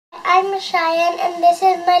I'm Cheyenne and this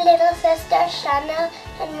is my little sister Shana,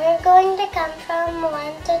 and we're going to count from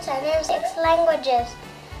 1 to 10 in 6 languages.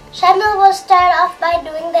 Shana will start off by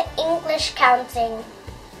doing the English counting.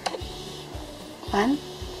 1,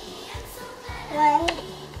 1,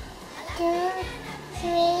 2,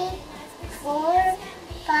 3, 4,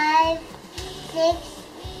 5, 6,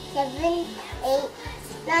 7, 8,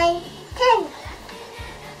 9, 10.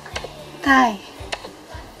 Thai.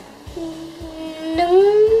 1,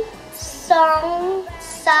 2,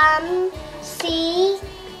 3,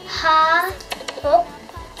 4, 5, 6,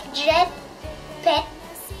 7, 8,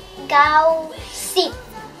 9, 10.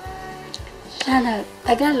 Shana,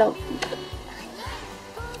 Tagalog. 1,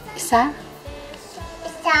 1, 2,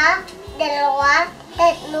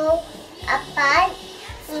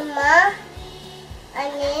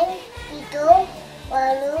 3, 4, 5, 6,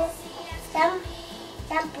 7,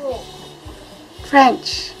 8, 10.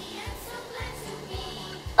 French.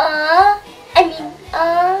 1,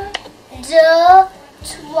 2,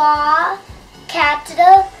 3, 4,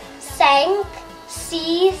 5,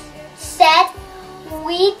 6, 7,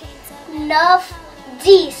 8, 9,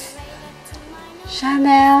 10.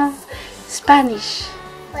 Chanel. Spanish.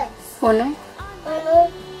 1, 1,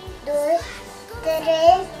 2, 3,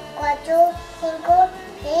 4, 5,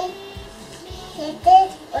 6, 7,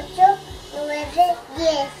 8, 9,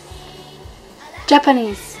 10.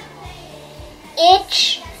 Japanese.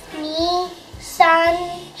 Ich, ni, san,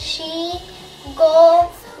 shi, go,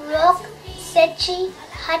 rok, sechi,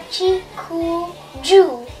 hachi, ku,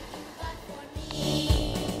 ju.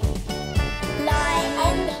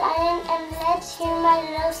 I'm Cheyenne, and let's hear my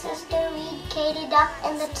little sister read Katie Duck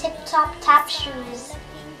and the Tip Top Tap Shoes.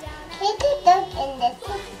 Katie Duck and the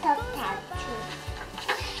Tip Top Tap Shoes.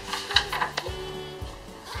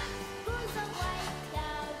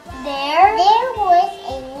 There was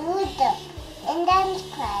a new duck in dance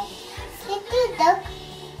class. Katie Duck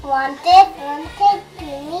wanted to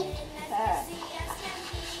meet her.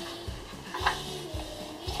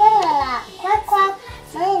 Tra-la-la, quack quack,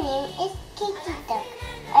 my name is Katie Duck.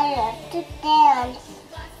 I love to dance.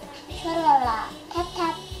 Tra-la-la, tap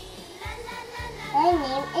tap, my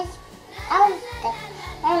name is Alice Duck.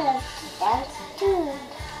 I love to dance too.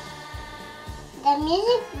 The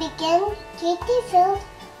music began. Katie felt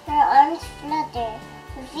her arms flutter.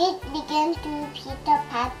 Her feet began to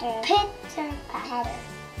pitter-patter. Pitter-patter.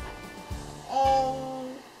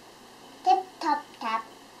 And tip-top-tap,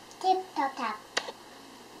 tip-top-tap.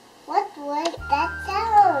 What was that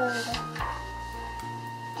sound?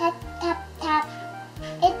 Tap-tap-tap.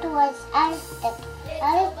 It was Alice Duck.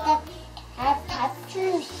 Alice Duck had tap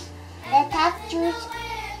shoes. The tap shoes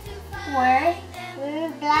were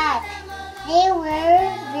black. They were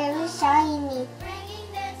very shiny.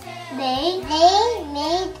 They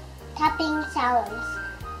made tapping sounds.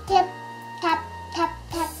 Tip, tap, tap,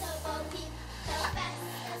 tap.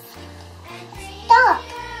 Stop!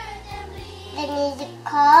 The music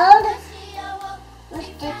called.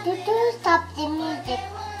 Mr. Tutu, stop the music.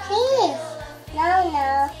 Please.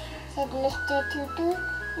 Now, said Mr. Tutu.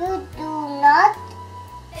 You do not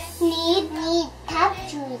need tap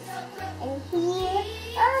shoes. And here,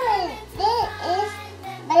 there is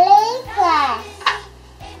ballet class.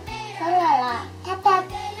 Tra-la-la, tap tap.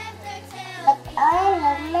 But I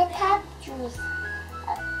love my tap shoes,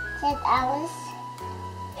 said Alice.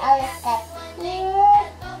 Alice tapped here,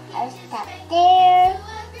 Alice tapped there.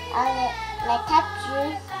 My tap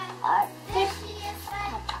shoes are tip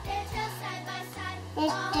tap.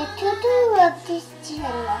 Mr. Tutu rubbed his chin,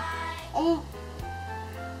 and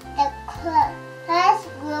the class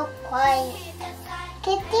grew quiet.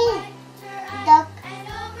 Katie Duck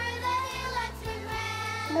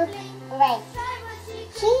looked right.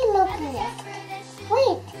 She looked left.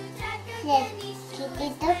 Wait, said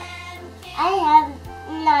Katie Duck. I have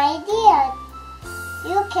an idea.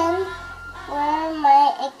 You can wear my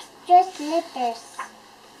extra slippers.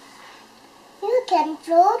 You can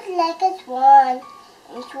float like a swan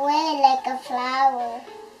and sway like a flower.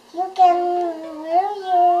 You can wear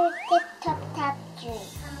your tip-top-tap shoes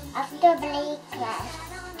after ballet class.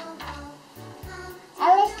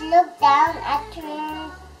 Alice looked down at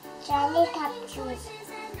her shiny tap shoes.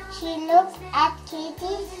 She looked at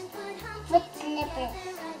Katie's foot slippers.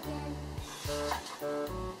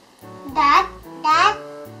 That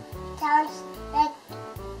sounds like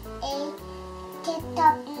a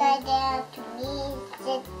tip-top idea to me,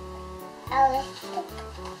 said Alice.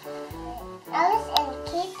 Alice and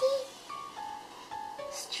Katie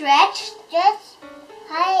stretched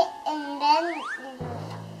high and then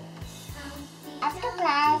after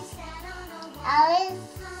class, Alice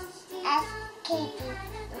asked Katie,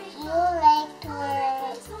 would you like to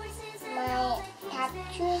wear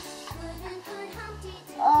juice?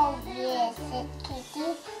 Oh yes, said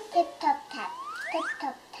Kitty. Tip top tap, tip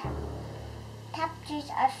top tap. Tap juice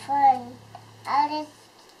are fun. Alice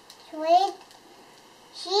sweet.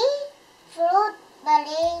 She fruit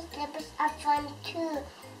ballet slippers are fun too,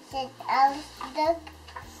 said Alice Duck.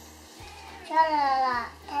 Tra-la-la,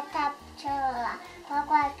 tap-tap, tra-la-la,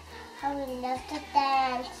 quack-quack, how we love to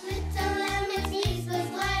dance. Little lemon seeds was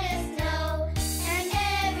white as snow, and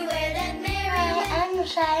everywhere that Mary I'm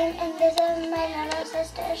Shine, and this is my little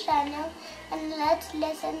sister Shana, and let's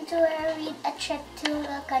listen to her read A Trip to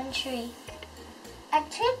the Country. A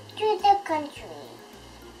trip to the country.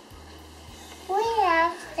 We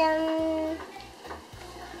have some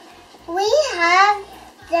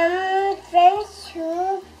friends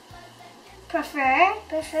who prefer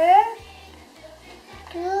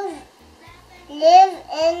to live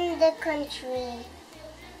in the country.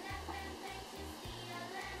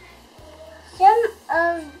 Some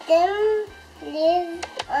of them live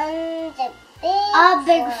on the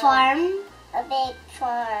big farm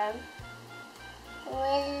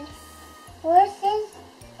with horses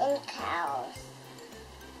and cows.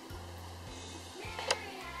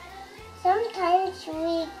 Sometimes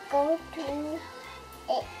we go to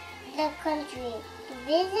the country to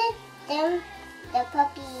visit them. The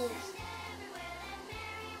puppies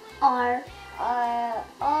are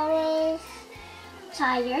always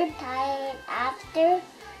tired after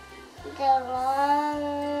the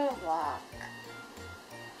long walk.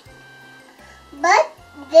 But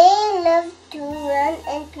they love to run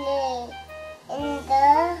and play in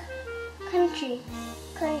the country.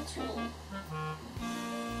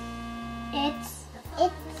 It's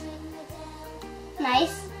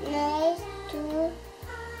nice to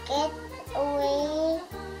get away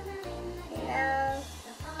now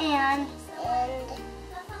and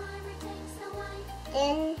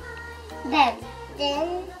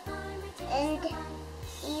then and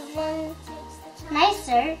even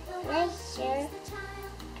nicer to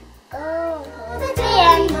go home.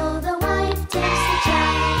 the